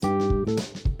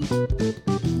Hey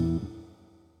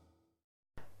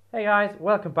guys,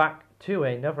 welcome back to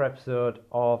another episode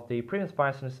of the Premium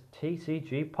Spiciness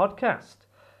TCG podcast.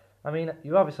 I mean,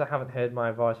 you obviously haven't heard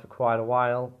my voice for quite a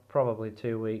while, probably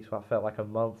 2 weeks, well, I felt like a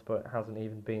month, but it hasn't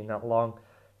even been that long.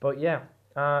 But yeah,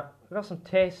 we've got some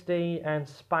tasty and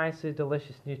spicy,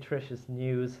 delicious, nutritious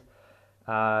news,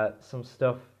 some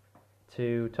stuff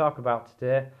to talk about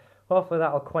today. Hopefully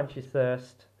that'll quench your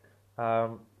thirst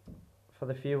for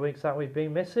the few weeks that we've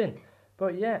been missing.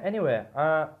 But yeah, anyway,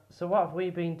 so what have we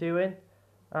been doing?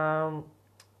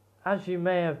 As you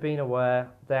may have been aware,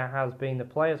 there has been the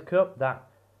Players' Cup that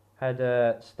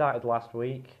had started last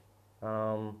week.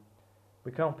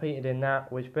 We competed in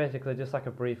that, which basically just like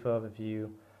a brief overview,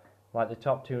 like the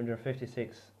top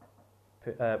 256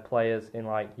 players in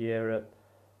like Europe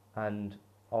and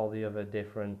all the other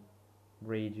different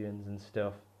regions and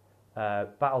stuff,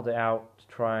 battled it out to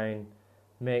try and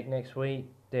make next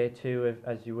week, day 2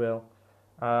 as you will.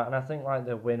 And I think like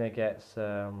the winner gets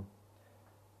a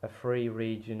free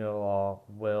regional or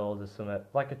world or something,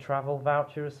 like a travel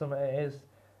voucher or something it is.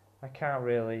 I can't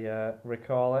really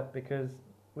recall it because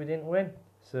we didn't win,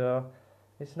 so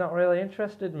it's not really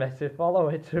interested me to follow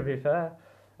it, to be fair.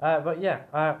 But yeah,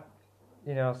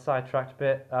 sidetracked a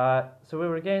bit. So we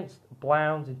were against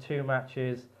Blounds in 2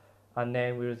 matches, and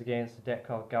then we was against a deck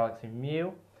called Galaxy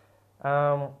Mew.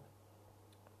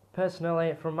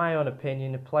 Personally, from my own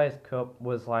opinion, the Players' Cup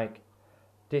was like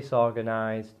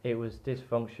disorganised, it was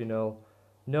dysfunctional,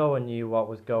 no one knew what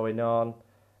was going on,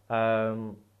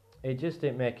 it just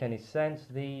didn't make any sense.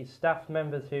 The staff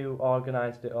members who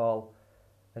organised it all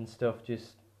and stuff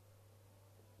just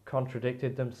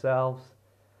contradicted themselves.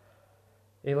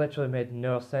 It literally made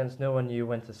no sense. No one knew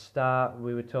when to start.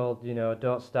 We were told,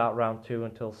 don't start round 2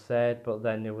 until said, but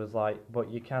then it was like, but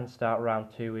you can start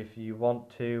round 2 if you want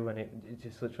to, and it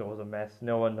just literally was a mess.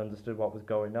 No one understood what was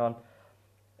going on.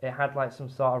 It had like some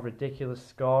sort of ridiculous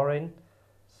scoring.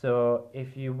 So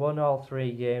if you won all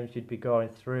 3 games, you'd be going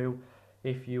through.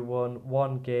 If you won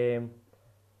 1 game,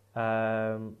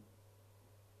 and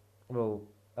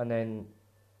then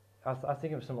I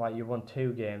think it was something like you won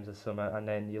 2 games or something, and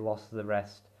then you lost the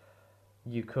rest,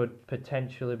 you could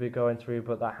potentially be going through,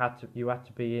 but you had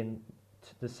to be in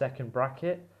the second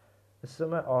bracket or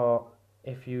something. Or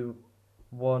if you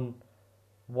won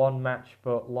 1 match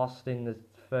but lost in the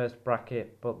first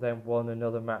bracket, but then won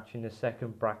another match in the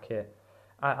second bracket.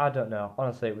 I don't know.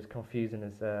 Honestly, it was confusing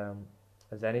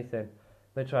as anything.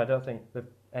 Literally, I don't think that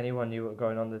anyone knew what was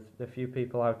going on. The few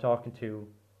people I was talking to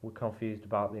were confused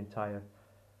about the entire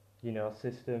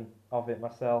system of it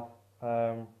myself,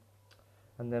 and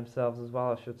themselves as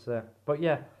well, I should say. But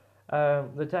yeah,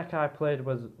 the deck I played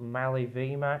was Mali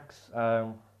VMAX.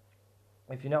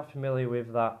 If you're not familiar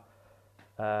with that,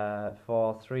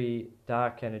 for 3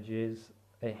 dark energies,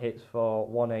 it hits for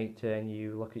 180, and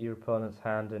you look at your opponent's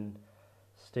hand and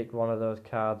stick one of those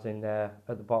cards in there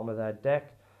at the bottom of their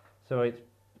deck. So it's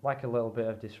like a little bit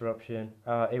of disruption.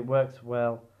 It works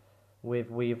well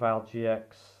with Weavile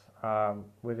GX,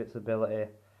 with its ability,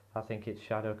 I think it's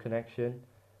Shadow Connection,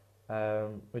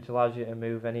 which allows you to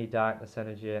move any darkness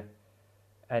energy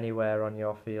anywhere on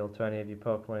your field to any of your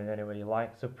Pokemon in anywhere you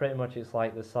like. So pretty much it's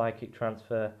like the Psychic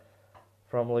transfer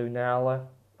from Lunala,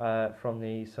 from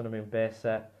the Sun and Moon base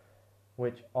set,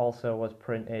 which also was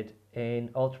printed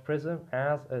in Ultra Prism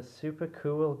as a super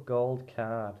cool gold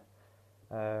card.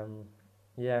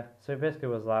 Yeah, so basically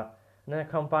it was that. And then I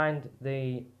combined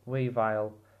the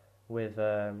Weavile with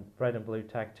Red and Blue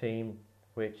Tag Team,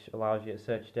 which allows you to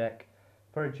search deck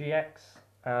for a GX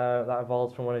that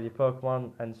evolves from one of your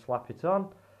Pokemon and slap it on.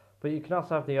 But you can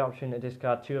also have the option to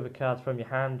discard 2 other cards from your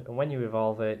hand, and when you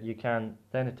evolve it, you can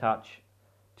then attach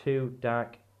 2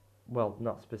 dark, well,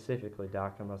 not specifically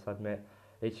dark, I must admit,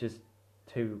 it's just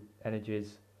 2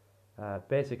 energies,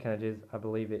 basic energies, I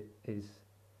believe it is,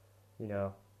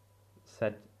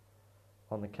 said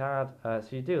on the card. So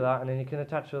you do that, and then you can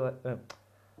attach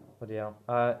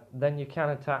then you can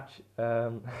attach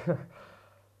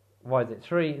what is it?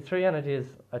 Three energies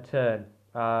a turn.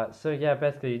 So yeah,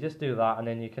 basically you just do that, and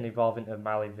then you can evolve into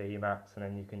Mali VMAX, and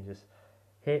then you can just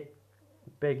hit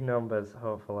big numbers,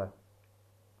 hopefully,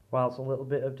 whilst a little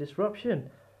bit of disruption.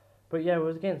 But yeah, it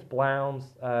was against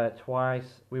Blounds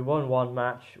twice. We won 1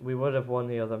 match. We would have won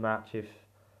the other match if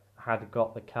I had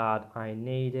got the card I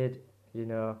needed,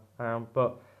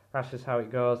 but that's just how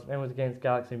it goes. Then it was against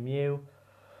Galaxy Mew.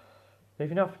 If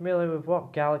you're not familiar with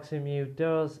what Galaxy Mew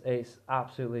does, it's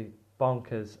absolutely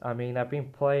bonkers. I mean, I've been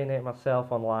playing it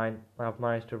myself online. I've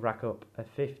managed to rack up a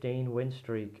 15 win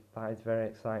streak. That is very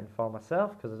exciting for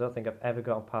myself, because I don't think I've ever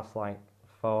gotten past like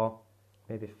 4,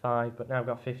 maybe 5, but now I've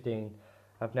got 15.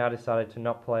 I've now decided to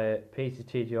not play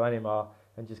PCTGO anymore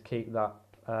and just keep that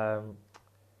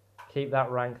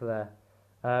rank there.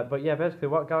 But yeah, basically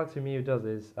what Galaxy Mew does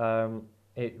is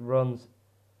it runs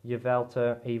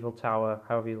Yveltal Evil Tower,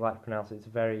 however you like to pronounce it. It's a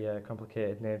very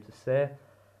complicated name to say.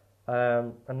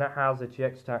 And that has a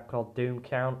GX attack called Doom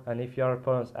Count, and if your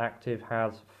opponent's active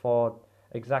has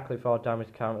exactly 4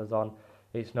 damage counters on,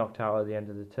 it's knocked out at the end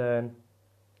of the turn.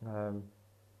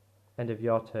 End of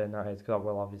your turn, that is,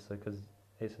 well, obviously, because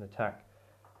it's an attack.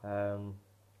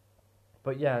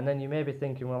 But yeah, and then you may be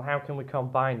thinking, well, how can we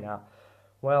combine that?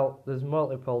 Well, there's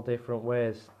multiple different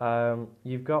ways.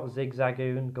 You've got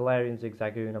Zigzagoon, Galarian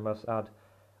Zigzagoon, I must add,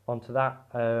 onto that,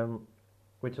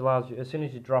 which allows you, as soon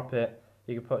as you drop it,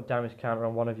 you can put a damage counter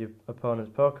on one of your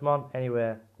opponent's Pokemon,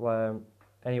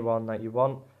 anyone that you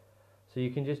want. So you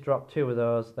can just drop 2 of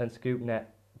those, then Scoop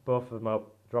Net both of them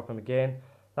up, drop them again.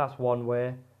 That's one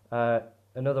way.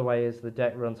 Another way is the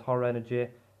deck runs Horror Energy,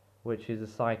 which is a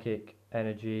psychic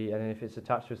energy, and then if it's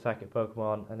attached to a psychic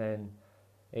Pokemon and then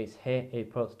it's hit,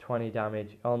 it puts 20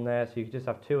 damage on there. So you can just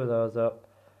have 2 of those up,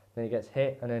 then it gets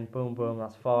hit, and then boom boom,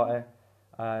 that's 40.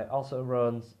 It also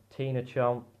runs Tina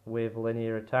Chomp with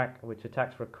linear attack, which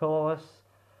attacks for colourless.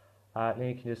 And then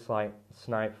you can just like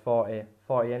snipe 40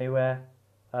 anywhere.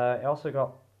 It also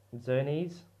got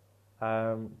Xerneas,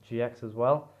 GX as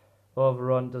well.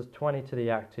 Overrun does 20 to the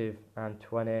active and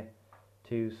 20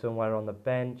 to somewhere on the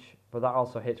bench, but that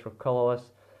also hits for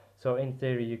colourless. So in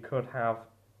theory you could have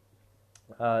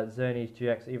Xerneas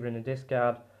GX either in a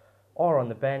discard or on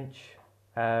the bench,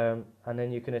 and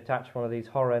then you can attach one of these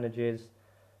Horror Energies.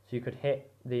 So you could hit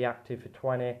the active for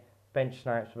 20, bench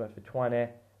snipes for 20,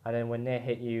 and then when they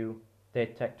hit you, they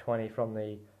take 20 from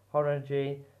the Horror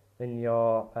Energy. Then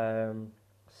you're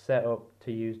set up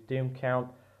to use Doom Count.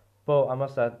 But I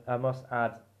must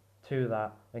add to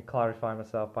that and clarify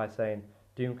myself by saying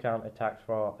Doom Count attacks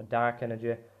for a Dark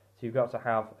Energy. So you've got to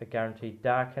have a guaranteed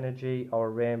Dark Energy or a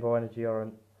Rainbow Energy or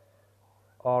an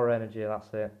Aura Energy,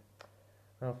 that's it.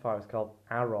 I don't know if it's called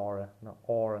Aurora, not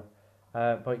Aura.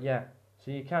 But yeah,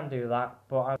 so you can do that,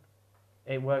 but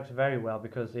it works very well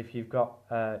because if you've got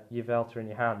Yveltal in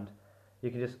your hand,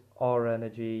 you can just Aura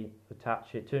Energy,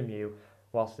 attach it to Mew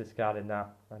whilst discarding that,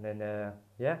 and then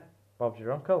yeah, Bob's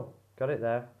your uncle. Got it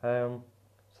there. So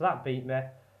that beat me.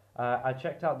 I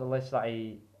checked out the list that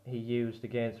he used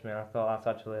against me, and I thought that's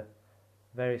actually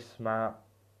very smart.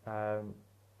 I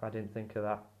didn't think of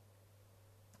that.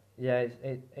 Yeah,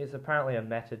 it's apparently a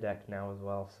meta deck now as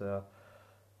well, so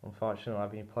unfortunately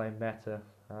I've been playing meta.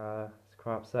 It's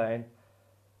quite upsetting.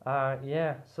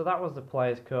 Yeah, so that was the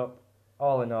Players' Cup.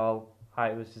 All in all,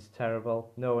 it was just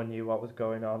terrible. No one knew what was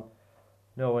going on.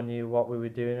 No one knew what we were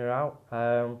doing or out.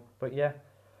 But yeah.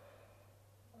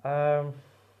 The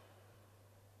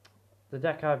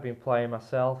deck I've been playing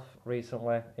myself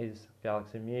recently is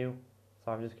Galaxy Mew.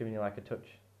 So I'm just giving you like a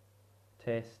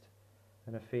taste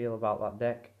and a feel about that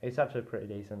deck. It's actually pretty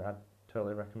decent. I'd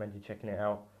totally recommend you checking it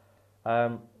out.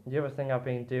 The other thing I've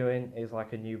been doing is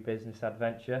like a new business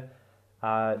adventure.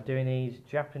 Doing these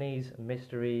Japanese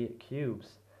mystery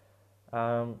cubes.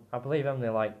 I believe I'm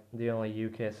the only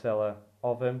UK seller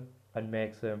of them and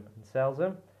makes them and sells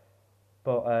them.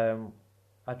 But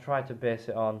I tried to base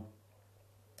it on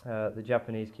the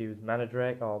Japanese cubes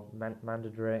Mandrake or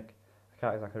Mandrake. I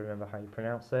can't exactly remember how you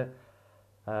pronounce it.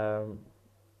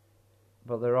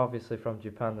 But they're obviously from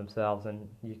Japan themselves, and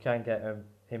you can get them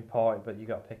imported, but you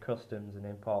got to pay customs and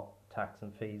import tax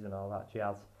and fees and all that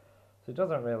jazz. So it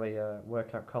doesn't really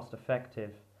work out cost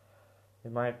effective,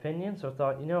 in my opinion. So I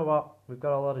thought, you know what, we've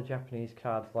got a lot of Japanese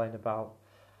cards lying about.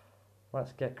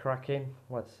 Let's get cracking.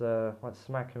 Let's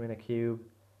smack them in a cube,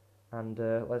 and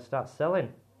let's start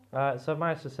selling. So I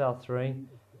managed to sell 3,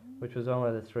 which was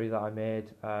only the 3 that I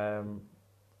made. I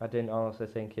didn't honestly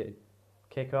think it'd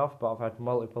kick off, but I've had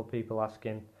multiple people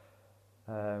asking,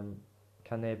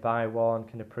 can they buy one,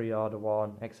 can they pre-order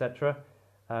one, etc.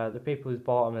 The people who's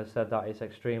bought them have said that it's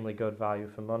extremely good value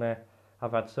for money.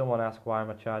 I've had someone ask why am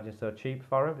I charging so cheap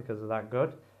for them because they're that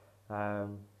good.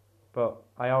 But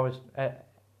I always,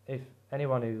 if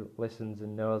anyone who listens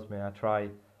and knows me, I try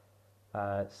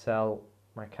sell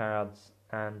my cards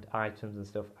and items and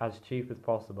stuff as cheap as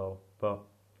possible, but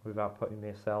without putting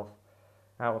myself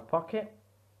out of pocket.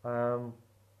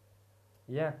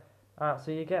 Yeah.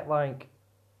 So you get like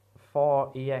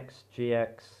 4 EX,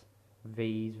 GX,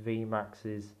 Vs,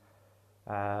 VMAXs,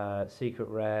 secret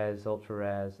rares, ultra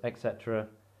rares, etc.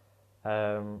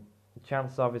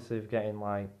 Chance obviously of getting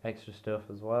like extra stuff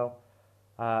as well.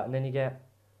 And then you get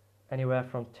anywhere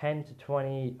from 10 to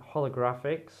 20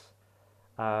 holographics.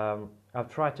 I've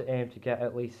tried to aim to get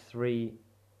at least 3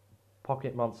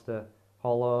 Pocket Monster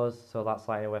hollows, so that's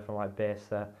like anywhere from like base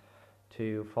set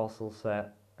to fossil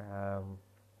set,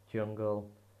 jungle,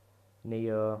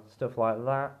 neo, stuff like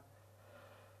that.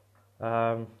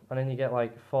 And then you get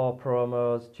like 4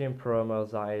 promos, gym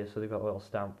promos that is, so they've got little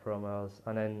stamp promos,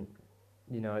 and then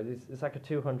it's like a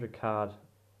 200 card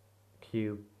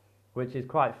cube, which is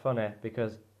quite funny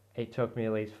because it took me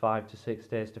at least 5 to 6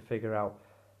 days to figure out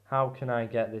how can I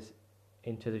get this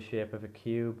into the shape of a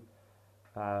cube.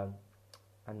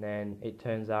 And then it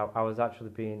turns out I was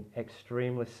actually being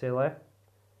extremely silly,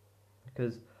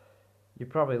 because you're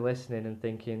probably listening and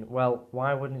thinking, well,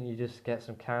 why wouldn't you just get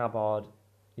some cardboard,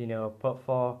 put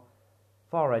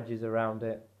four edges around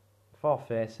it, 4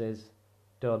 faces,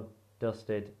 done,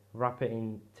 dusted, wrap it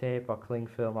in tape or cling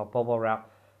film or bubble wrap,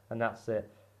 and that's it.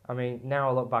 I mean, now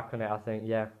I look back on it, I think,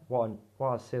 yeah, what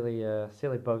a silly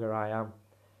bugger I am,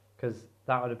 because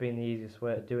that would have been the easiest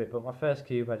way to do it. But my first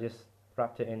cube, I just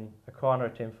wrapped it in a corner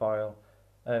of tin foil,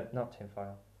 not tin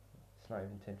foil, it's not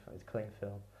even tin foil, it's cling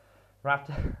film. Wrapped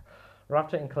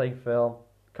it in cling film,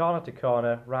 corner to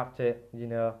corner, wrapped it,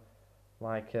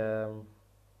 like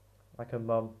a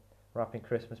mum wrapping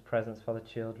Christmas presents for the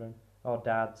children, or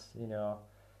dads,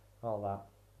 all that,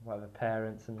 whatever,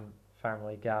 parents and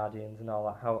family, guardians and all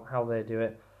that, how they do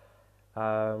it.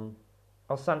 Or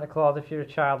Santa Claus, if you're a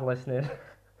child listening,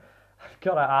 I've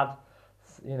got to add,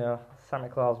 Santa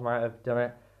Claus might have done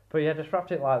it. But yeah, just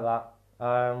wrapped it like that.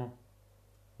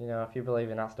 If you believe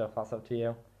in that stuff, that's up to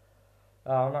you.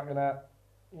 I'm not gonna,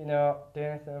 do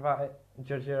anything about it,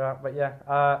 judge you out. But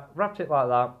yeah, wrapped it like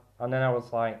that, and then I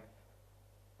was like,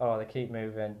 oh, they keep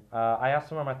moving. I asked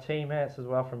some of my teammates as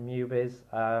well from Newbies,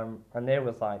 and they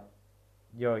was like,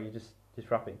 yo, you just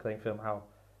wrap it in cling film.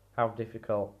 How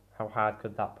difficult, how hard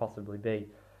could that possibly be?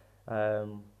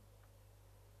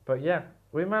 But yeah,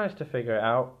 we managed to figure it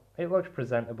out. It looked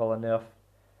presentable enough,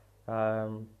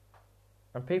 and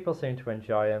people seem to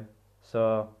enjoy them.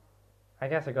 So I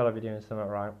guess I gotta be doing something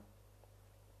right.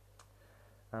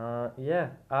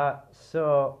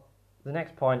 So the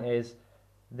next point is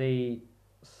the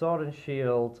Sword and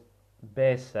Shield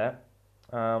base set.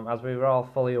 As we were all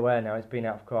fully aware now, it's been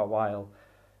out for quite a while.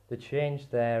 They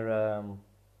changed their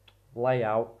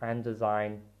layout and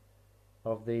design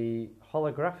of the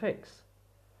holographics.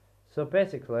 So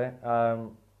basically,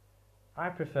 I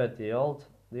preferred the old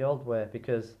way,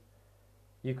 because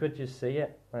you could just see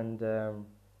it, and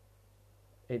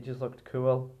it just looked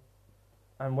cool.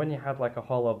 And when you had like a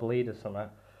hollow bleed or something,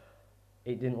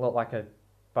 it didn't look like a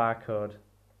barcode.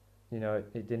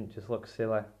 It didn't just look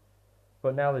silly.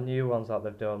 But now the new ones that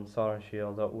they've done, Sword and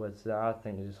Shield upwards, I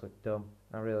think they just look dumb.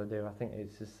 I really do. I think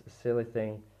it's just a silly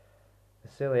thing, a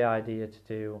silly idea to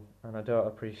do, and I don't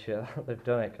appreciate that they've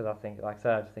done it, because I think, like I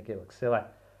said, I just think it looks silly.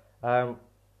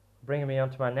 Bringing me on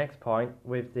to my next point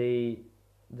with the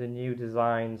new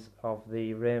designs of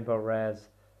the Rainbow Rares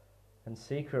and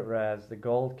Secret Rares, the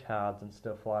gold cards and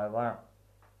stuff like that.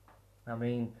 I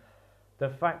mean, the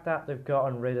fact that they've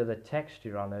gotten rid of the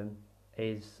texture on them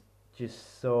is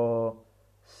just so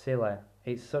silly.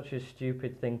 It's such a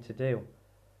stupid thing to do.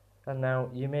 And now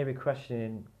you may be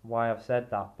questioning why I've said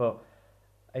that, but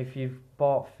if you've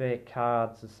bought fake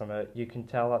cards or something, you can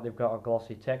tell that they've got a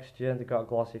glossy texture and they've got a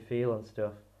glossy feel and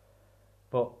stuff.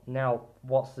 But now,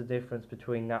 what's the difference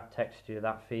between that texture,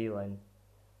 that feeling,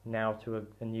 now to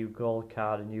a new gold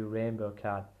card, a new rainbow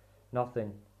card?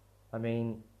 Nothing. I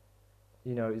mean,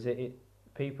 is it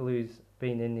people who's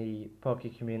been in the poker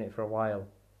community for a while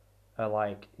are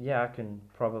like, yeah, I can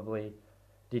probably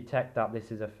detect that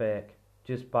this is a fake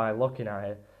just by looking at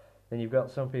it. Then you've got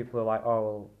some people who are like,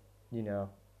 oh, well,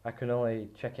 I can only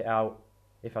check it out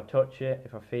if I touch it,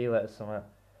 if I feel it or something.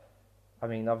 I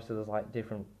mean, obviously there's like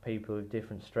different people with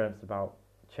different strengths about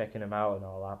checking them out and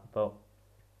all that, but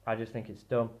I just think it's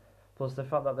dumb. Plus the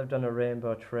fact that they've done a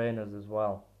rainbow trainers as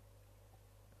well.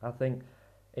 I think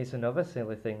it's another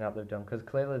silly thing that they've done, because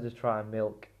clearly they're just trying to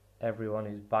milk everyone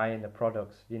who's buying the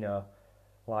products,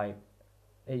 like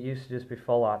it used to just be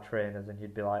full art trainers and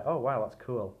you'd be like, oh wow, that's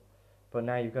cool. But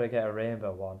now you've got to get a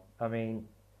rainbow one. I mean,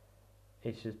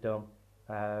 it's just dumb.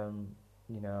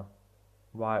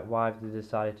 Why have they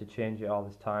decided to change it all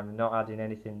this time and not adding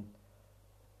anything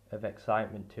of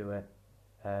excitement to it?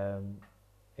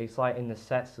 It's like in the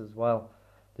sets as well.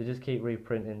 They just keep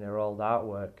reprinting their old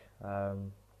artwork,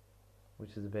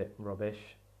 which is a bit rubbish.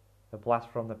 A blast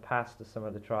from the past is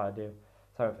something they try to do.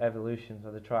 So with Evolutions,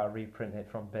 where they try to reprint it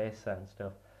from base set and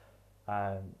stuff.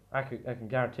 I can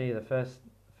guarantee you the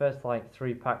first like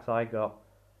 3 packs I got,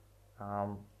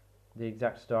 the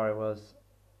exact story was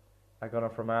I got them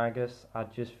from Argus.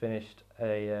 I'd just finished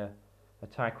a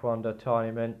Taekwondo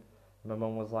tournament. My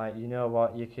mum was like, you know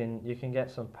what, you can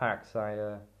get some packs.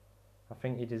 I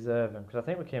think you deserve them because I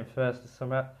think we came first this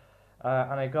summer.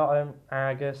 And I got them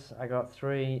Argus. I got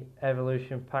 3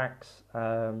 evolution packs.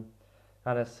 And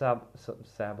a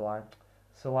Sableye,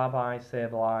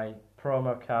 Sableye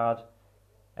promo card,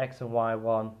 X and Y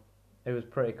one. It was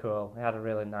pretty cool. It had a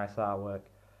really nice artwork.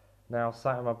 Now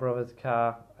sat in my brother's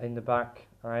car in the back,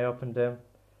 and I opened him,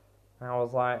 and I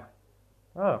was like,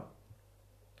 oh,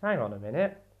 hang on a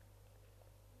minute,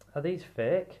 are these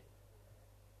fake?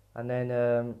 And then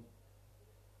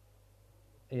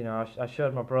I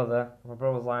showed my brother. My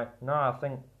brother was like, no, I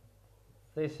think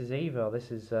this is Evo.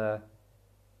 This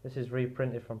is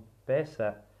reprinted from base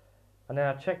set. And then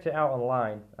I checked it out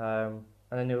online, and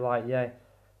then they were like, yeah,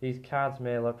 these cards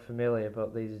may look familiar,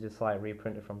 but these are just like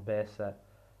reprinted from base set.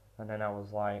 And then I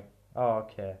was like, oh,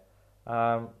 okay.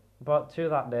 But to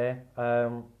that day,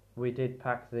 we did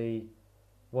pack the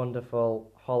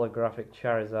wonderful holographic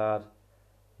Charizard,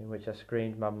 in which I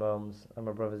screamed my mum's and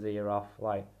my brother's ear off,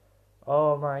 like,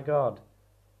 oh my god,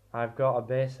 I've got a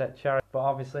base set Charizard. But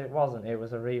obviously it wasn't, it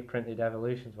was a reprinted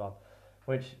Evolutions one,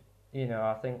 which,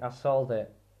 I think I sold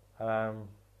it for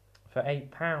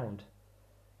 £8.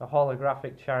 A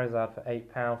holographic Charizard for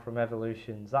 £8 from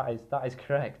Evolutions. That is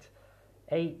correct.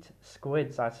 8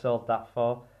 squids I sold that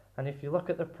for, and if you look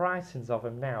at the pricings of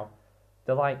them now,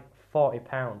 they're like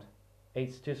 £40.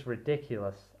 It's just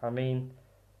ridiculous. I mean,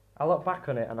 I look back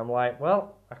on it and I'm like,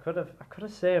 well, I could have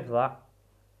saved that.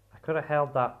 I could have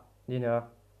held that,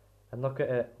 and look at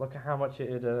it. Look at how much it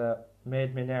had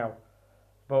made me now.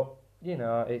 But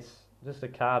it's just a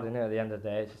card, in it. At the end of the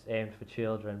day, it's just aimed for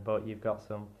children. But you've got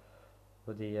some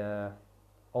bloody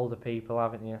older people,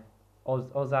 haven't you?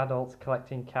 Us adults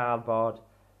collecting cardboard,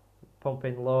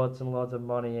 pumping loads and loads of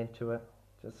money into it.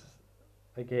 Just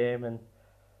a game and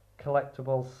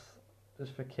collectibles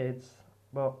just for kids.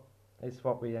 But it's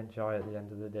what we enjoy at the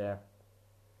end of the day.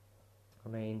 I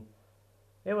mean,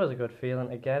 it was a good feeling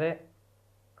to get it.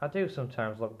 I do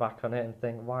sometimes look back on it and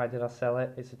think, why did I sell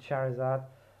it? It's a Charizard.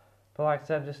 But like I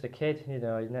said, I'm just a kid, you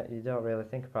don't really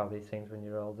think about these things when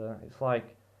you're older. It's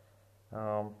like, we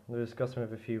were discussing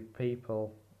with a few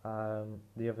people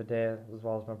the other day, as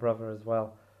well as my brother as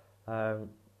well.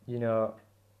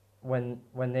 When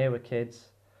they were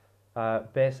kids,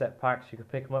 base set packs, you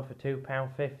could pick them up for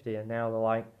 £2.50, and now they're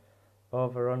like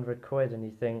over £100, and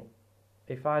you think,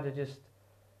 if I'd have just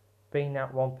been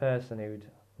that one person who'd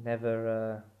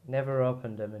never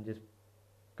opened them and just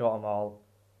got them all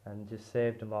and just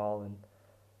saved them all, and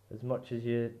as much as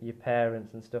your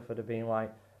parents and stuff would have been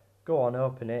like, go on,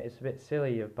 open it, it's a bit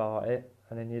silly you've bought it,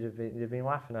 and then you'd have been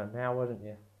laughing at them now, wouldn't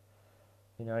you?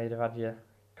 You'd have had your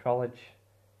college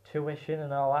tuition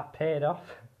and all that paid off.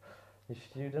 Your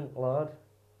student loan.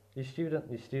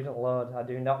 I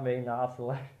do not mean that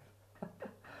actually.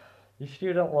 Your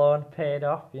student loan paid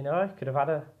off, could have had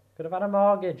a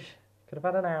mortgage, could have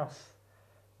had an house.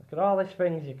 Look at all these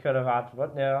things you could have had,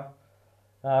 but no.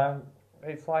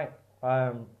 It's like,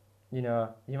 you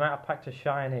might have packed a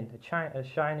shining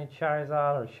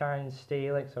Charizard, or a shining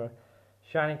Steelix, or a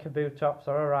shining Kabutops,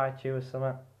 or a Raichu or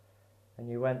something. And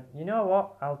you went, you know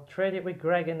what, I'll trade it with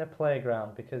Greg in the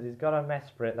playground because he's got a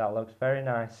Mesprit that looks very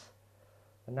nice.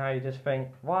 And now you just think,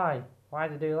 why?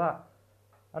 Why'd you do that?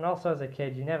 And also as a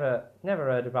kid, you never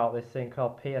heard about this thing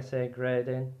called PSA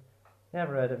grading.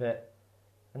 Never heard of it.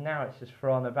 And now it's just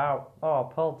thrown about. Oh,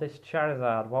 I pulled this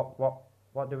Charizard.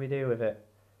 What do we do with it?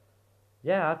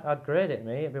 Yeah, I'd grade it,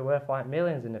 mate. It'd be worth like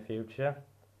millions in the future.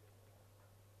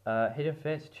 Hidden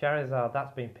Fates Charizard,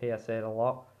 that's been PSA'd a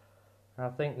lot. I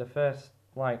think the first,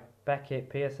 like, Beckett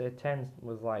PSA 10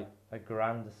 was like £1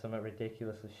 or something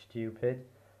ridiculously stupid.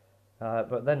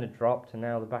 But then it dropped, and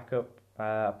now they're back up.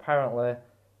 Apparently,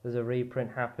 there's a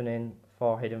reprint happening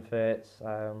for Hidden Fates.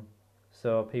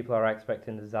 So people are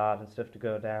expecting the Zard and stuff to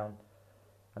go down.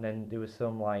 And then there was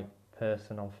some, like,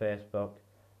 person on Facebook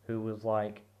who was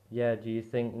like, yeah, do you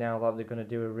think now that they're going to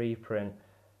do a reprint,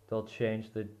 they'll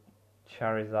change the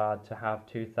Charizard to have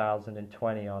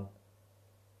 2020 on?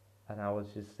 And I was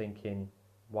just thinking,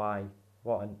 why?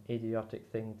 What an idiotic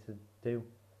thing to do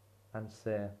and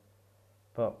say.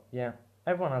 But yeah,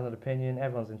 everyone has an opinion,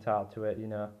 everyone's entitled to it,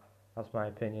 That's my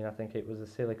opinion. I think it was a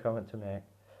silly comment to make.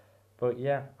 But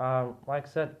yeah, like I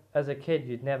said, as a kid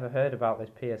you'd never heard about this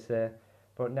PSA,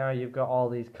 but now you've got all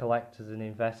these collectors and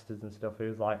investors and stuff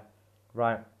who's like,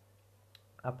 right,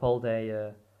 I pulled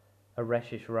a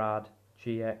Reshish Rad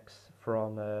GX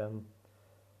from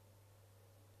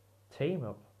Team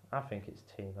Up. I think it's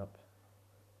Team Up.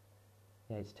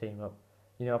 Yeah, it's Team Up.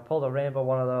 I pulled a rainbow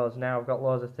one of those. Now I've got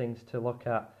loads of things to look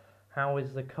at. How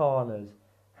is the corners?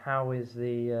 How is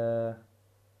the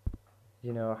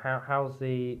You know, how's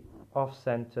the off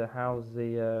center? How's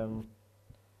the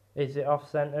is it off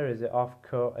center? Is it off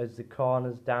cut? Is the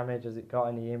corners damaged? Has it got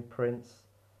any imprints?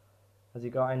 Has it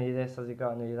got any of this? Has it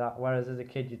got any of that? Whereas as a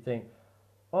kid you think,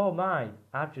 oh my,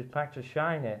 I've just packed a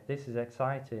shiny. This is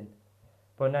exciting.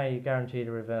 But now you're guaranteed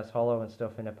a reverse hollow and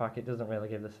stuff in a pack. It doesn't really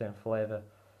give the same flavour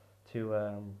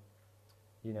to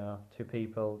you know, to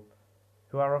people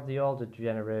who are of the older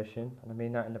generation, and I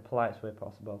mean that in the politest way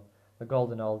possible. The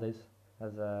golden oldies,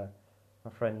 as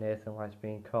my friend Nathan likes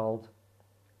being called.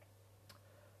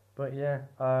 But yeah,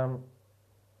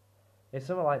 it's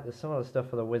something like some of the stuff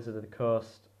for the Wizard of the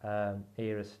Coast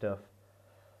era stuff.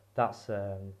 That's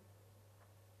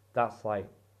like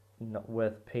not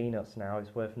worth peanuts now.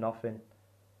 It's worth nothing.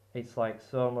 It's like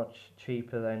so much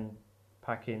cheaper than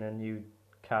packing a new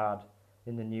card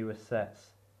in the newer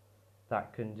sets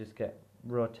that can just get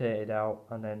rotated out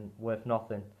and then worth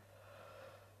nothing.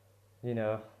 You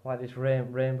know, like this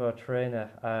Rainbow Trainer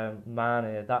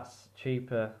Mane, that's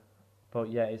cheaper, but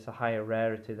yet it's a higher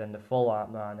rarity than the full art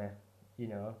Mane. You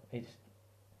know, it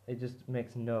just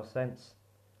makes no sense.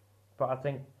 But I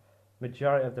think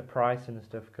majority of the pricing and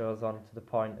stuff goes on to the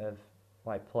point of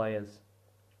like players.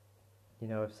 You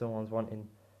know, if someone's wanting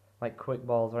like quick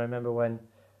balls, I remember when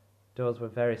those were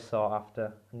very sought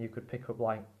after, and you could pick up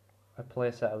like a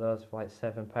play set of those for like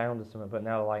 £7 or something. But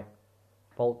now like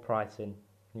bulk pricing,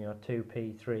 you know,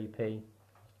 2p, 3p,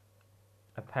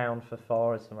 £1 for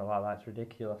 4 or something like that. It's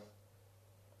ridiculous.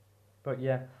 But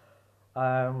yeah,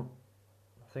 I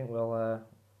think we'll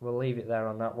leave it there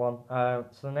on that one. So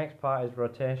the next part is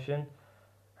rotation.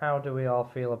 How do we all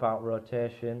feel about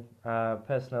rotation?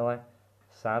 Personally,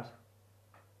 sad.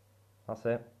 That's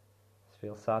it. Just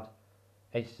feel sad.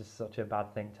 It's just such a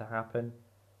bad thing to happen.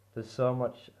 There's so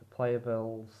much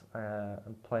playables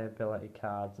and playability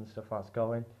cards and stuff that's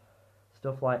going.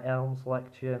 Stuff like Elm's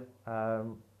Lecture.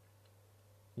 You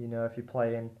know, if you're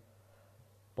playing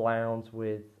Blounds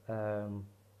with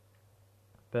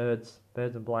birds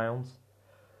and Blounds,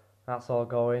 that's all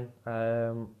going.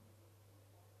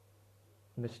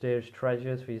 Mysterious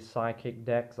Treasures for your Psychic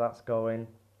decks, that's going.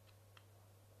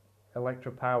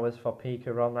 Electro Powers for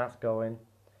Pikarom, that's going.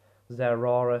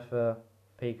 Zeraora for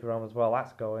Pikarom as well,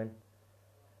 that's going.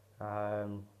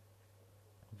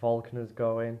 Volkner's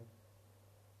going.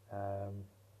 Trying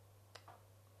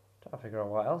to figure out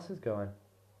what else is going.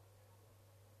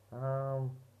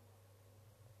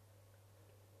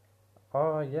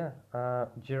 Oh yeah,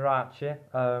 Jirachi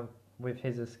with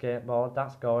his escape board,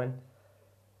 that's going.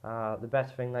 The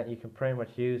best thing that you can pretty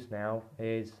much use now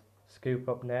is scoop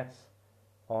up nets,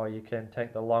 or you can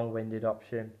take the long-winded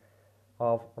option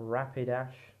of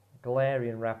Rapidash,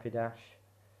 Galarian Rapidash,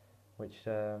 which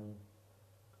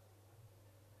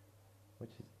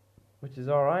is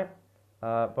all right,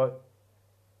 but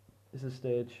this is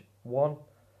stage 1,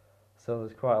 so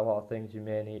there's quite a lot of things you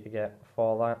may need to get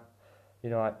for that. You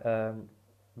know, like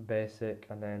basic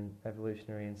and then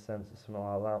evolutionary incense or something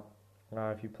like that.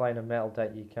 Now, if you're playing a metal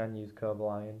deck, you can use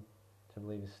Cobalion, which I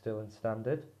believe is still in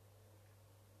standard.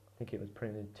 I think it was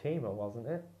printed Teemo, wasn't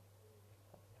it?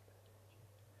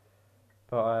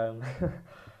 But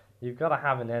you've got to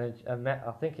have an energy.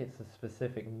 I think it's a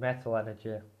specific metal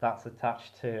energy that's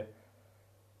attached to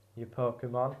your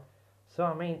Pokemon. So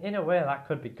I mean, in a way, that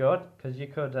could be good because you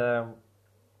could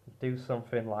do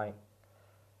something like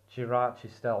Jirachi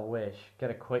Stealth Wish,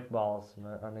 get a Quick Ball or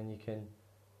something, and then you can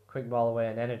Quick Ball away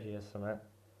an energy or something,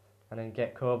 and then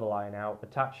get Cobalion out,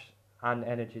 attach an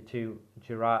energy to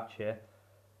Jirachi,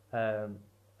 and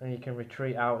you can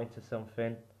retreat out into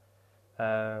something,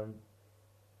 or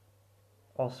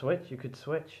switch. You could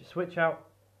switch out.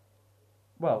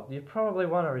 Well, you probably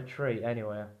want to retreat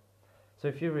anyway. So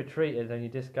if you retreated and you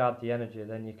discard the energy,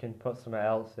 then you can put something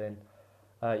else in.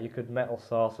 You could Metal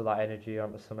Source that energy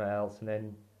onto something else, and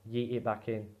then yeet it back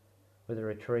in with a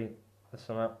retreat or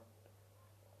something.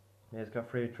 Maybe it's got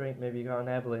free retreat, maybe you got an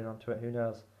Airballoon onto it, who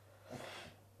knows.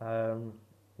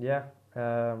 Yeah,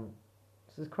 so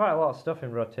there's quite a lot of stuff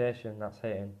in rotation that's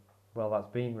hitting. Well, that's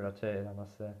been rotated, I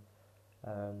must say.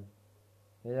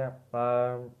 Yeah,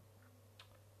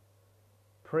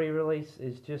 pre-release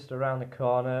is just around the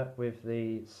corner with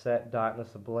the set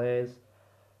Darkness Ablaze.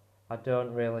 I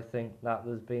don't really think that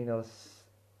there's been a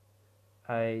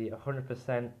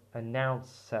 100%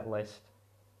 announced set list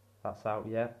that's out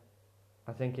yet.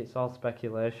 I think it's all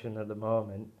speculation at the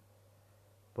moment,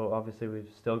 but obviously we've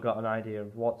still got an idea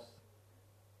of what's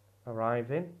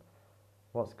arriving,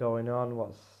 what's going on,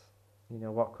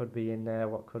 what could be in there,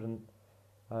 what couldn't.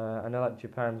 I know that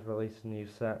Japan's released a new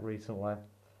set recently,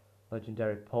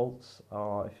 Legendary Pulse,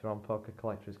 or if you're on Poker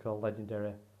Collector, it's called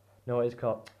Legendary. No, it is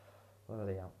called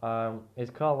Bloody hell.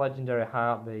 It's called Legendary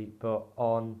Heartbeat, but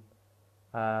on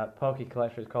Poke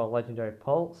Collector it's called Legendary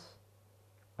Pulse.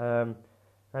 I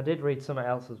did read something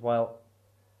else as well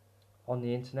on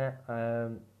the internet.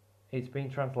 It's been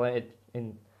translated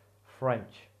in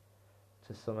French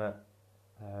to something.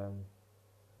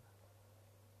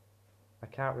 I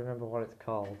can't remember what it's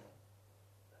called.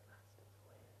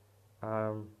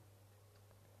 I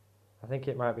think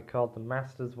it might be called The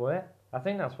Master's Way. I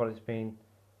think that's what it's been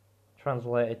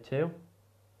translated to.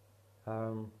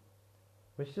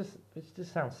 Which just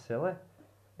sounds silly.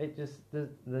 It just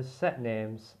the set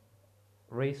names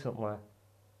recently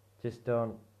just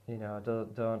don't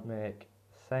make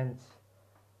sense.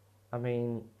 I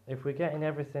mean, if we're getting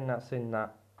everything that's in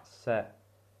that set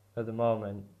at the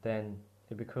moment, then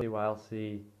it'd be cool what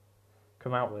LC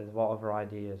come out with, what other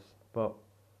ideas. But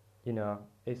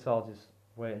it's all just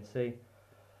wait and see.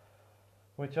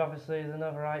 Which obviously is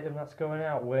another item that's going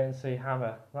out. Wait and see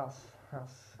hammer. That's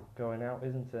going out,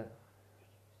 isn't it?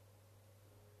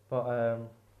 But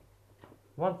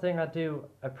one thing I do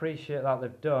appreciate that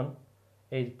they've done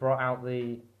is brought out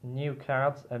the new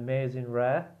cards, Amazing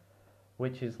Rare,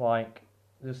 which is like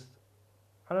just,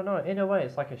 I don't know, in a way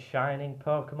it's like a shining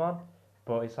Pokemon,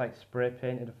 but it's like spray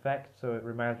painted effect, so it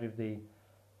reminds me of the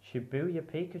Shibuya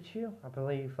Pikachu. I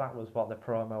believe that was what the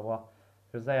promo was,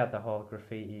 because they had the whole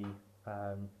graffiti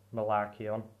malarkey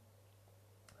on.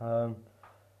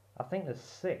 I think there's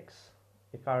 6,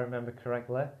 if I remember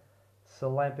correctly.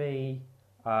 Celebi,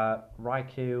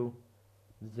 Raikou,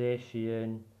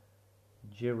 Zacian,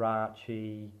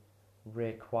 Jirachi,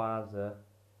 Rayquaza,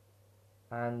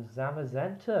 and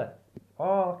Zamazenta.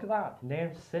 Oh, look at that!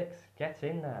 Named 6. Get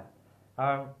in there.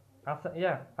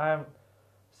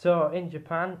 So in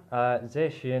Japan,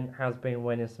 Zacian has been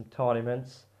winning some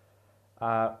tournaments.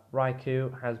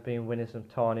 Raikou has been winning some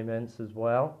tournaments as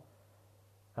well.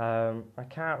 I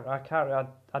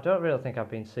don't really think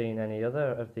I've been seeing any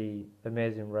other of the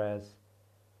Amazing Rares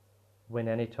win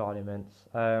any tournaments.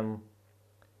 Not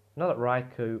that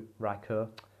Raikou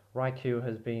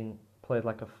has been played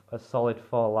like a solid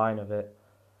 4 line of it,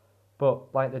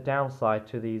 but like the downside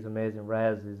to these Amazing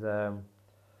Rares is they're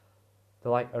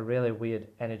like a really weird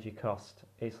energy cost.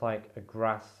 It's like a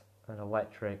grass, an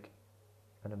electric,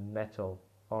 and a metal,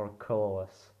 or a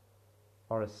colourless,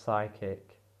 or a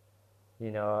psychic.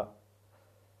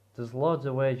 There's loads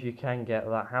of ways you can get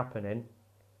that happening,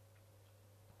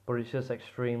 but it's just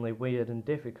extremely weird and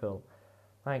difficult.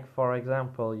 Like, for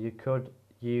example, you could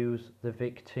use the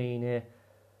Victini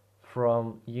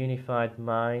from Unified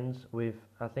Minds with,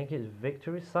 I think it's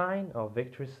Victory Sign or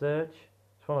Victory Search.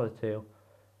 It's one of the two.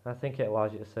 I think it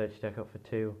allows you to search deck up for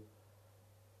 2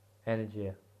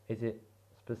 energy. Is it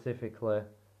specifically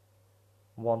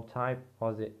one type,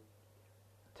 or is it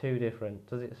 2 different?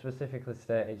 Does it specifically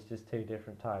state it's just 2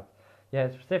 different types? Yeah,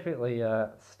 it specifically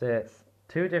states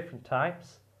 2 different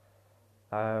types.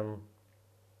 So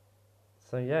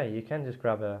yeah, you can just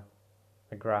grab a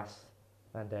grass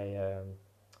and a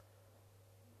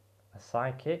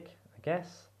psychic, I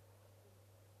guess.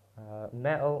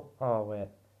 Metal. Oh wait,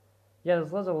 yeah.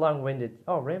 There's loads of long-winded.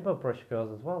 Oh, Rainbow Brush goes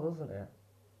as well, doesn't it?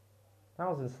 That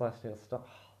was in Celestial Storm.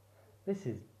 This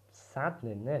is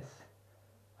saddening. This.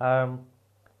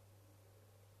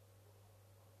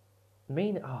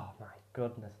 Mina, oh my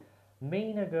goodness,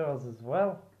 Mina goes as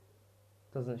well,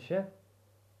 doesn't she?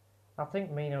 I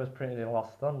think Mina was printed in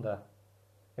Lost Thunder.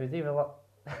 It was either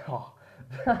oh,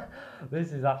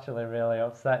 this is actually really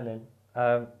upsetting.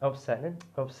 Upset.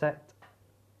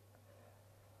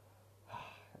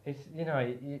 It's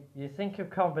you think of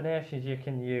combinations you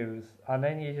can use, and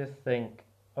then you just think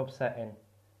upsetting.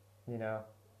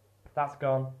 That's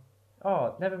gone.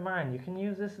 Oh, never mind. You can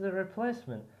use this as a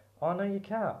replacement. Oh no, you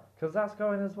can't, because that's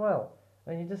going as well.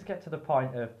 And you just get to the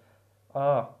point of,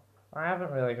 oh, I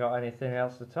haven't really got anything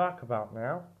else to talk about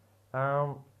now.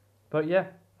 But yeah,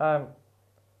 I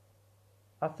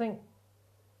think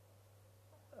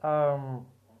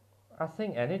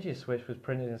Energy Switch was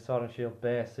printed in Sword and Shield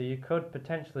base, so you could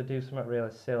potentially do something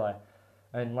really silly.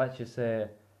 And let's just say,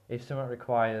 if something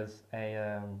requires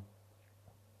a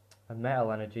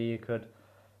metal energy, you could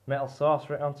Metal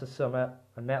Sorcerer it onto Summit,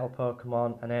 a Metal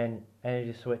Pokemon, and then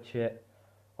Energy Switch it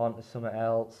onto something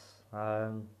else.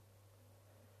 I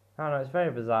don't know, it's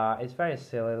very bizarre, it's very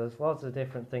silly, there's lots of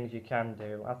different things you can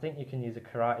do. I think you can use a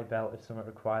Karate Belt if something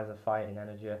requires a fighting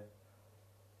energy.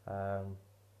 I'm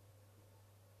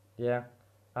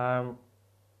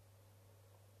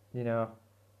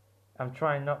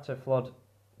trying not to flood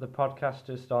the podcast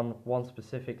just on one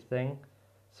specific thing.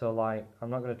 So like, I'm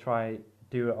not going to try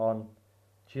do it on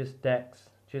just Dex,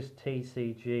 just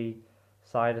TCG,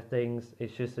 side of things.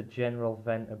 It's just a general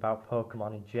vent about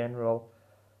Pokemon in general.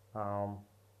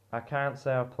 I can't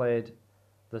say I've played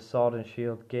the Sword and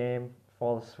Shield game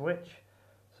for the Switch,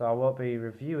 so I won't be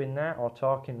reviewing that or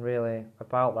talking really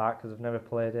about that because I've never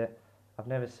played it. I've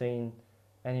never seen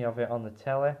any of it on the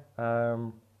telly.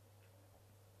 So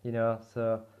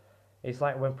it's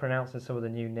like when pronouncing some of the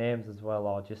new names as well,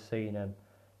 or just seeing them,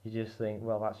 you just think,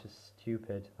 well, that's just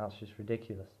stupid. That's just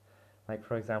ridiculous. Like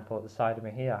for example, at the side of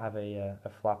me here, I have a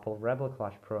Flapple Rebel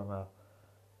Clash promo.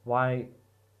 Why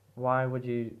would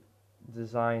you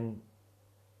design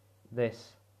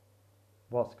this?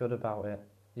 What's good about it?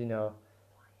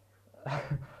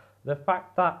 The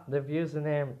fact that they've used the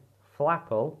name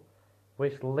Flapple,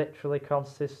 which literally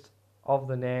consists of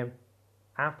the name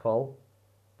Apple,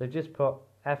 they've just put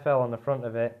FL on the front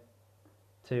of it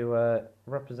to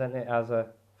represent it as a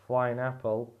flying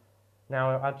apple.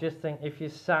 Now, I just think if you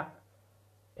sat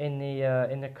in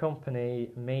the company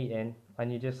meeting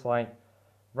and you just like,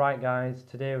 right guys,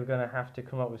 today we're gonna have to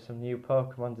come up with some new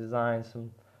Pokemon designs,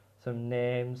 some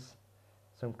names,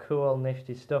 some cool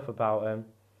nifty stuff about them,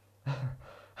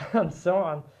 and so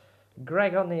on.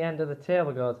 Greg on the end of the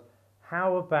table goes,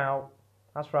 how about,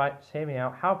 that's right, just hear me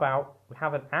out, how about we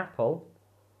have an apple,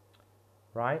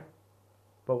 right,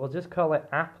 but we'll just call it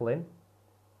Applin,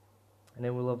 and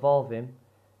then we'll evolve him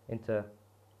into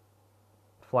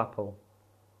Flapple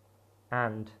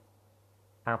and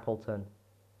Appleton.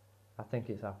 I think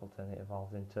it's Appleton it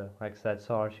evolves into. Like I said,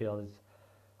 Sword Shield is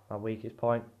my weakest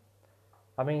point.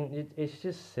 I mean, it's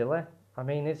just silly. I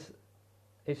mean, it's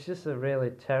just a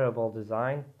really terrible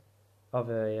design of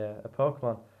a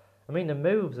Pokemon. I mean, the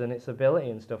moves and its ability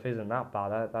and stuff isn't that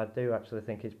bad. I do actually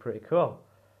think it's pretty cool.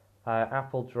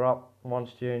 Apple Drop,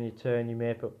 once during your turn you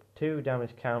may put 2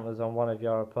 damage counters on one of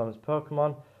your opponent's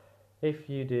Pokemon. If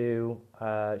you do,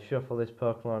 shuffle this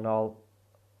Pokemon and all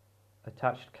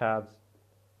attached cards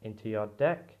into your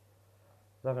deck.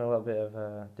 I'm having a little bit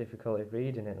of difficulty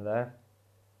reading it there.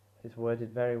 It's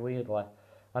worded very weirdly.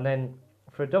 And then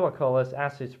for a double colours,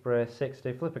 Acid Spray,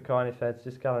 60, flip a coin if heads,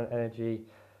 discard an energy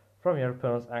from your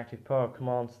opponent's active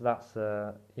Pokemon. So that's,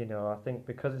 I think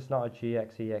because it's not a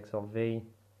GX, EX or V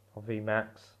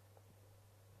Max,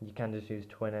 you can just use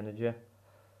Twin Energy.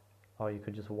 Or you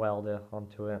could just weld it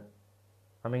onto it.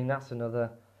 I mean, that's another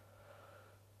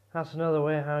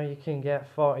way how you can get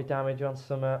 40 damage on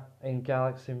Summer in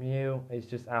Galaxy Mew. It's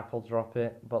just Apple Drop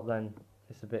it, but then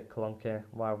it's a bit clunky.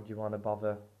 Why would you want to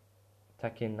bother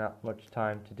taking that much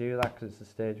time to do that? Because it's a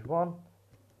stage 1.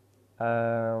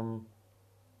 I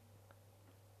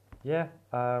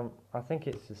think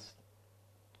it's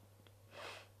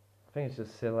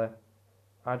just silly.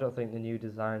 I don't think the new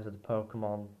designs of the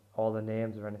Pokemon or the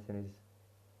names or anything is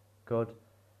good.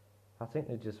 I think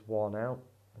they're just worn out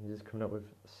and just coming up with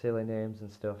silly names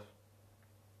and stuff.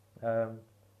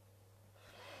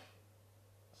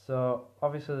 So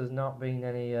obviously there's not been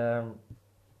any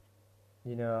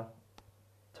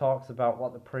talks about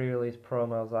what the pre-release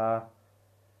promos are.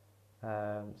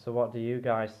 So what do you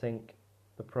guys think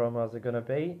the promos are going to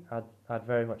be? I'd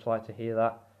very much like to hear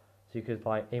that. So you could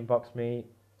like inbox me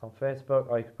on Facebook,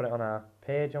 or you could put it on our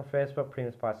page on Facebook,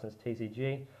 Premium Spicens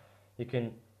TCG. You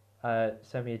can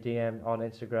send me a DM on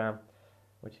Instagram,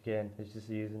 which again is just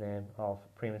the username of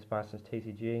Premium Spicens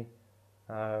TCG.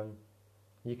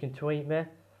 You can tweet me,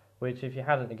 which if you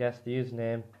hadn't guessed, the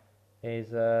username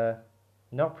is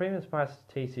not Premium Spicens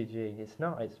TCG. It's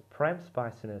not. It's Prem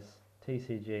Spiciness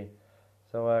TCG.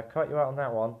 So caught you out on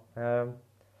that one.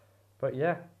 But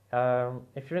yeah,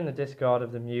 if you're in the Discord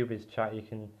of the Mewbiz chat, you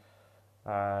can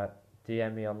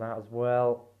DM me on that as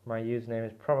well. My username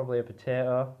is probably a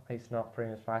potato. It's not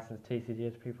Premium Spicens TCG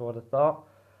as people would have thought.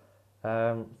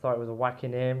 Thought it was a wacky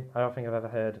name. I don't think I've ever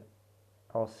heard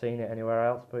or seen it anywhere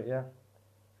else, but yeah,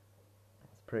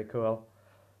 it's pretty cool.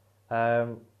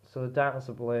 So the Darkness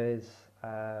Ablaze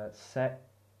set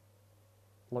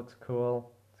looks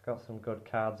cool. It's got some good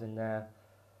cards in there.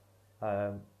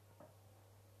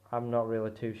 I'm not really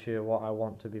too sure what I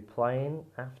want to be playing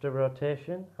after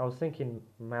rotation. I was thinking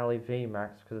Mally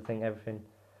VMAX because I think everything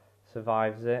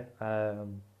survives it. I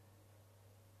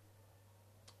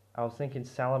was thinking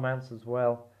Salamence as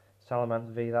well.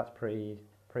 Salamence V, that's pretty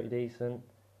decent.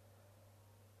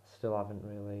 Still haven't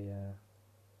really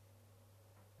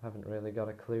got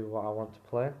a clue what I want to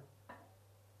play.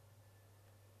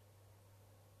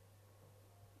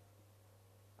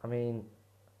 I mean,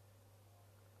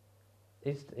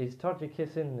 is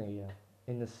Togekiss in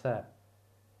the set?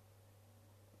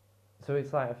 So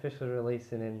it's like officially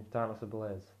releasing in Darkness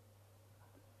Ablaze.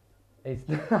 It's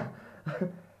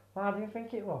well, I didn't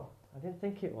think it was.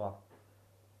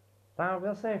 Now, I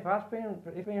will say, if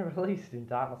it's been released in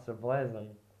Darkness Ablaze, then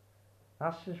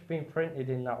that's just been printed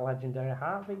in that legendary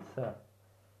Heartbeat set.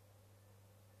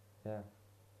 Yeah.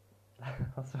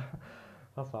 that's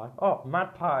that's fine. Oh,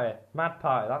 Mad Pie. Mad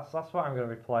Pie. That's what I'm going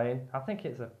to be playing. I think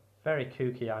it's a very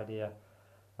kooky idea.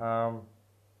 Um,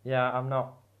 yeah, I'm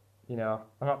not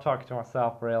talking to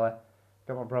myself really.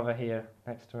 Got my brother here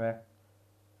next to me,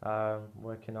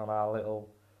 working on our little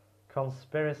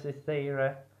conspiracy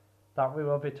theory that we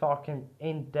will be talking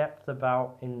in depth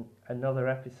about in another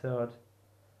episode.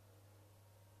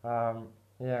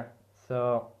 Yeah,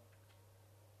 so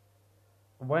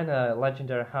when a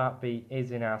Legendary Heartbeat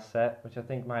is in our set, which I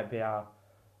think might be our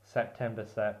September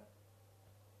set,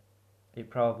 it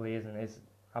probably isn't.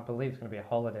 I believe it's going to be a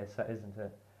holiday set, isn't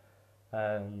it?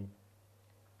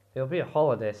 It'll be a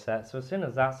holiday set, so as soon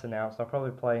as that's announced, I'll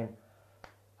probably be playing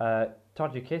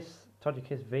Togekiss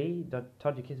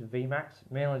V Max,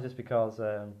 mainly just because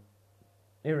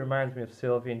it reminds me of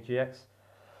Sylveon GX,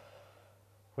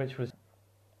 which was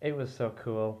so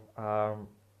cool.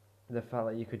 The fact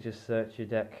that you could just search your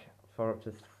deck for up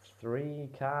to 3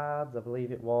 cards, I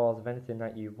believe it was, of anything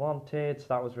that you wanted. So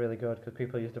that was really good because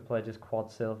people used to play just quad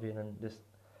Sylveon and just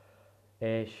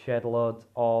a shed loads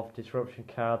of disruption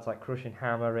cards like Crushing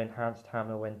Hammer, Enhanced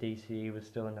Hammer when DCE was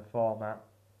still in the format.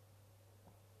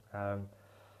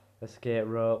 Escape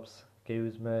Ropes,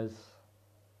 Guzmas,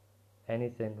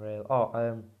 anything really.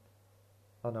 Oh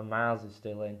no, Mars is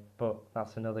still in, but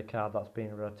that's another card that's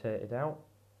being rotated out.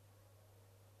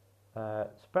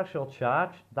 Special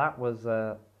Charge, that was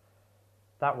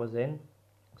in,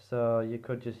 so you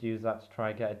could just use that to try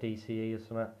and get a DCE or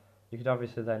something. You could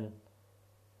obviously then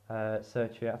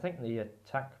search it. I think the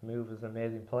attack move was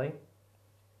Amazing Play.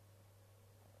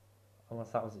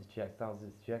 Unless that was its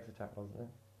GX attack, wasn't it?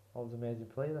 What was Amazing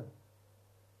Play then?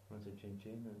 Was it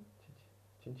Chinchino?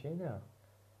 Chinchino,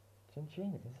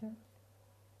 is it?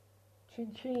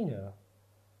 Chinchino.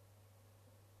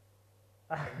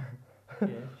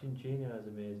 Yeah, Chinchino has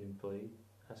Amazing Play.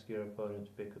 Ask your opponent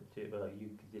to pick up 2. Well,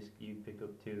 you pick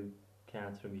up 2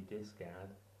 cards from your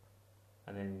discard,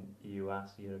 and then you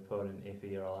ask your opponent if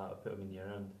you're allowed to put them in your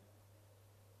hand.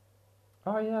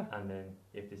 Oh yeah. And then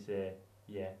if they say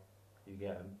yeah, you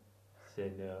get them.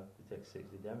 Say no, they take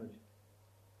 60 damage.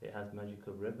 It has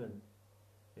Magical Ribbon.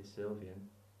 It's Sylveon.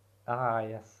 Ah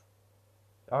yes.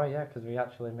 Oh yeah, because we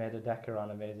actually made a deck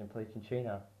around Amazing Play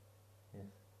Chinchino.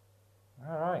 Yes.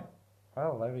 All right.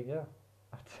 Well, there we go.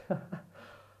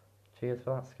 Cheers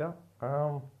for that, Scott.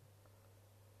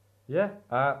 Yeah.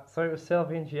 So it was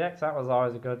Sylveon GX. That was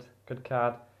always a good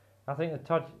card. I think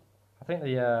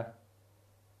the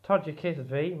Togekiss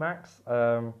V Max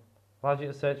allows you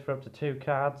to search for up to 2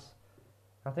 cards.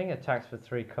 I think it attacks for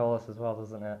 3 colours as well,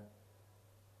 doesn't it?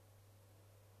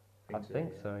 I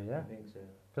think so, yeah. I think so.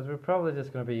 Because we're probably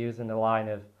just going to be using the line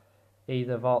of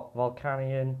either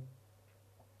Volcanion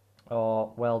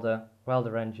or Welder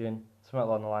Engine, something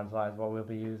along the lines of that is what we'll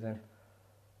be using.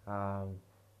 I've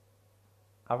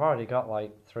already got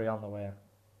like 3 on the way.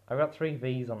 I've got 3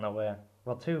 Vs on the way.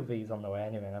 Well, 2 Vs on the way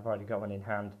anyway, and I've already got one in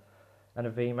hand. And a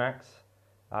VMAX.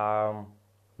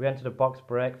 We entered a box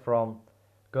break from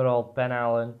good old Ben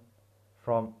Allen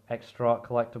from Extra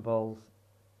Collectibles.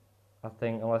 I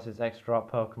think, unless it's Extra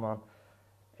Pokemon.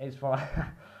 It's fine.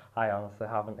 I honestly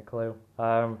haven't a clue.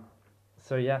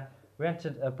 So yeah, we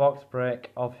entered a box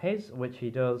break of his, which he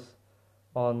does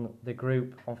on the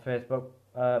group on Facebook.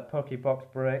 Pokebox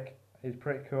Break is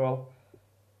pretty cool.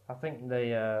 I think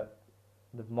the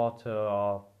motto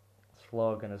or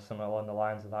slogan or something along the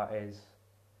lines of that is,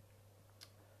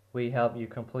 we help you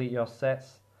complete your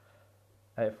sets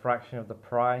at a fraction of the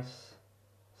price.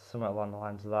 Something along the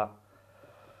lines of that.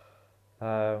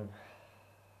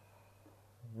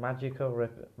 Magical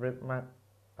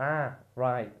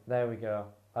right, there we go.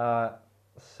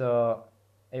 So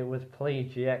it was Play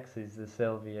GX's the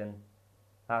Sylveon.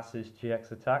 That's his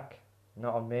GX attack.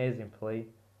 Not Amazing Play.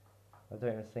 I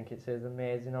don't even think it says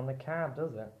amazing on the card,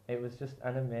 does it? It was just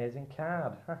an amazing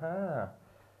card. Haha.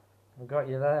 I got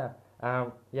you there.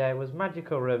 Yeah, it was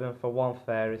Magical Ribbon for 1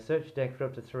 fairy. Search your deck for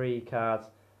up to 3 cards.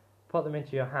 Put them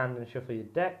into your hand and shuffle your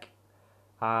deck.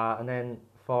 And then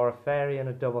for a fairy and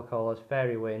a double colours,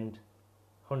 Fairy Wind,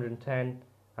 110.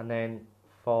 And then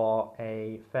for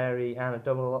a fairy and a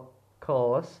double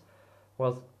colourless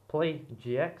was Play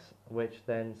GX, which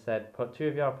then said put 2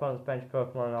 of your opponent's bench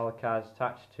Pokemon and all the cards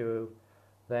attached to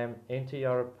them into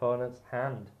your opponent's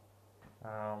hand.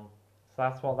 So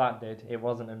that's what that did. It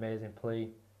wasn't Amazing Play,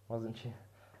 wasn't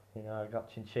I got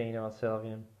Chinchino and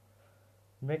Sylveon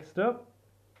mixed up.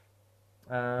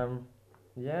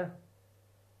 Yeah,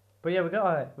 but yeah, we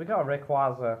got a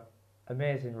Rayquaza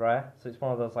amazing rare. So it's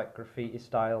one of those like graffiti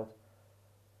styled,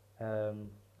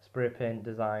 spray paint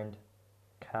designed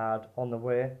card on the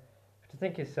way, which I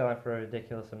think is selling for a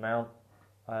ridiculous amount.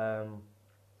 I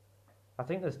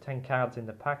think there's 10 cards in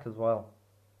the pack as well,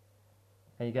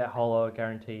 and you get holo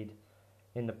guaranteed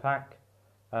in the pack.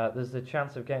 There's the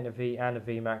chance of getting a V and a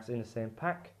V Max in the same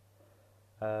pack.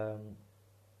 The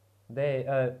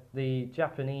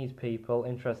Japanese people,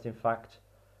 interesting fact.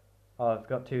 I've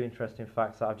got two interesting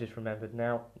facts that I've just remembered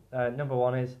now. Number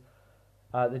one is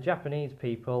the Japanese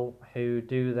people who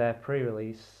do their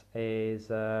pre-release is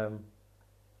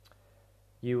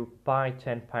you buy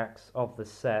 10 packs of the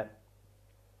set,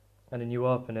 and then you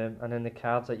open them, and then the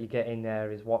cards that you get in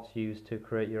there is what's used to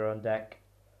create your own deck.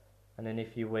 And then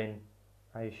if you win,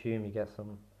 I assume you get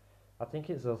some. I think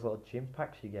it's those little gym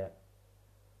packs you get,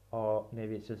 or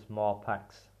maybe it's just more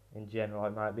packs in general.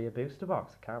 It might be a booster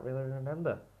box. I can't really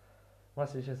remember,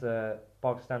 unless it's just a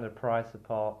bog standard prize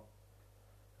support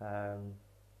that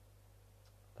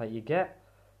you get.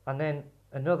 And then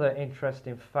another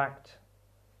interesting fact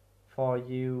for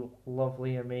you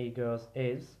lovely amigos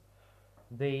is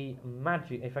the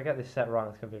magic. If I get this set wrong,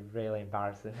 it's going to be really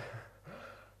embarrassing.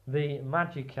 The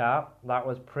Magikarp that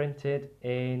was printed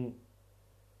in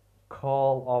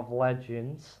Call of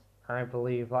Legends, I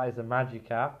believe that is a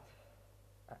Magikarp,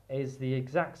 is the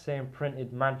exact same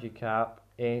printed Magikarp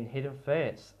in Hidden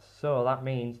Fates. So that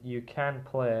means you can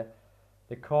play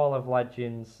the Call of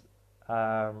Legends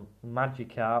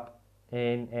Magikarp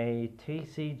in a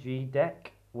TCG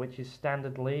deck, which is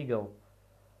standard legal.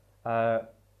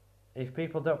 If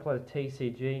people don't play the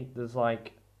TCG, there's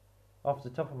like, off the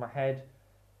top of my head,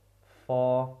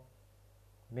 4,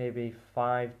 maybe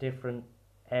 5 different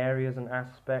areas and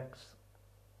aspects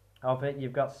of it.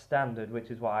 You've got standard,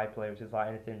 which is what I play, which is like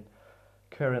anything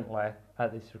currently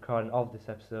at this recording of this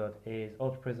episode is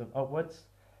Ultra Prism upwards.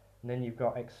 And then you've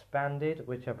got expanded,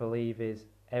 which I believe is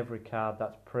every card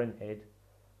that's printed,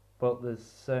 but there's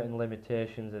certain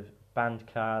limitations of banned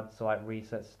cards, so like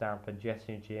Reset Stamp and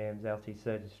Jesse and James, LT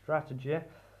Surge's Strategy.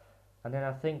 And then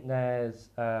I think there's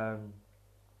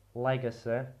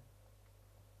Legacy.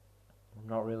 I'm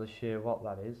not really sure what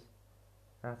that is.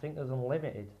 And I think there's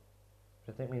Unlimited, which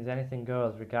I think means anything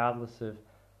goes regardless of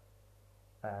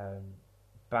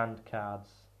banned cards.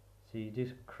 So you do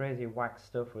some crazy whack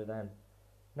stuff with them.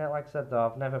 Now, like I said though,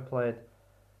 I've never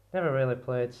really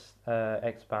played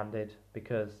Expanded,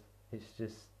 because it's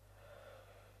just,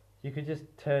 you could just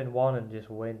turn one and just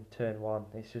win turn one.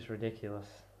 It's just ridiculous.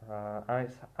 I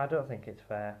don't think it's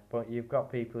fair, but you've got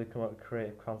people who come up with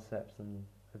creative concepts and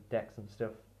of decks and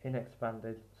stuff in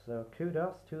Expanded, so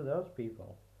kudos to those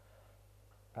people.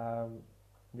 The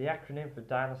acronym for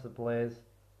Dinosaur Blaze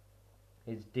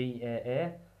is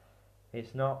DAA.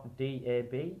 It's not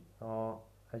DAB, or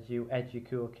as you edgy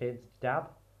cool kids, DAB,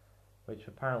 which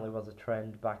apparently was a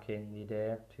trend back in the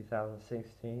day,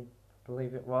 2016, I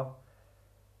believe it was.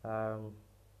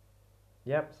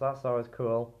 Yep, so that's always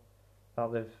cool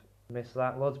that they've missed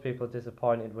that. Loads of people are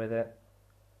disappointed with it,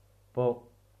 but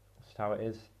that's how it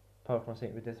is. Pokemon seem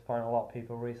to be disappointing a lot of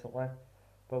people recently.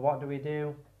 But what do we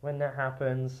do when that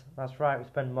happens? That's right, we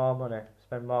spend more money. We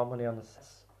spend more money on the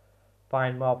sets,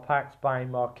 buying more packs,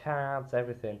 buying more cards,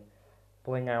 everything.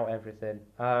 Bling out everything.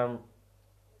 So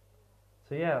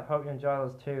yeah, I hope you enjoy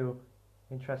those two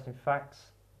interesting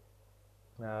facts.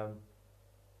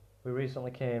 We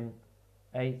recently came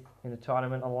 8th in the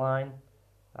tournament online.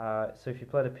 So if you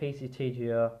played a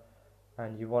PCTGO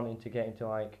and you wanted to get into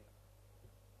like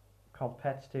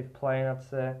competitive playing, I'd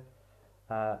say,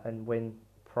 and win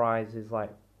prizes like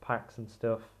packs and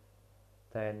stuff,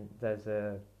 then there's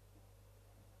a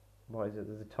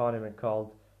there's a tournament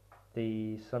called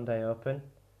the Sunday Open.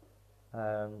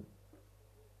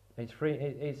 It's free.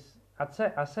 I'd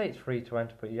say it's free to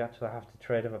enter, but you actually have to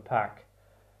trade them a pack.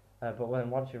 But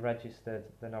once you're registered,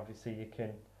 then obviously you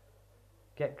can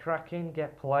get cracking,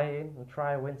 get playing, and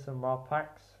try and win some more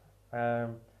packs.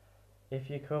 If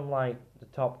you come like the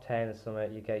top 10 or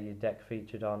something, you get your deck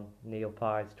featured on Neil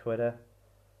Pye's Twitter.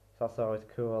 So that's always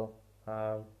cool.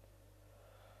 Yeah,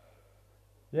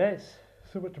 it's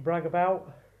something to brag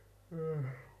about.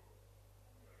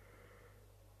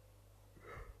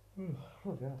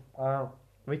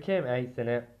 We came 8th in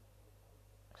it,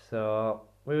 so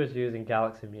we was using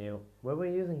Galaxy Mew. Were we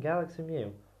using Galaxy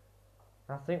Mew?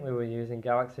 I think we were using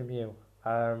Galaxy Mew.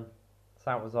 So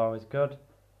that was always good.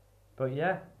 But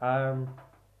yeah,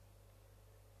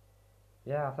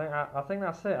 yeah, I think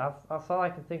that's it. That's all I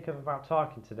can think of about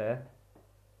talking today.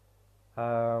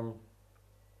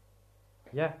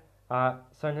 Yeah.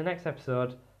 So in the next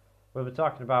episode, we'll be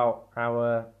talking about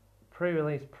our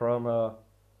pre-release promo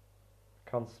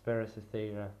conspiracy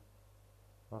theory,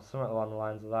 or something along the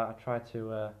lines of that. I try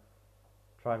to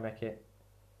try and make it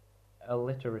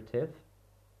alliterative.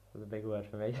 That's a big word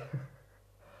for me.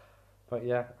 But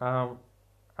yeah, I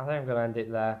think I'm gonna end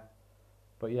it there.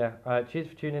 But yeah, cheers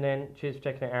for tuning in. Cheers for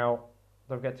checking it out.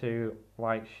 Don't forget to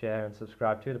like, share, and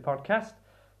subscribe to the podcast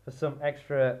for some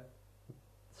extra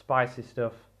spicy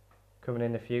stuff coming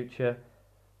in the future.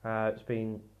 It's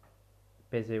been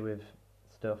busy with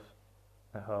stuff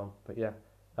at home. But yeah,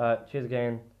 cheers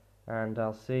again, and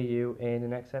I'll see you in the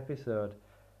next episode.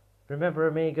 Remember,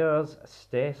 amigos,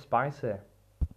 stay spicy.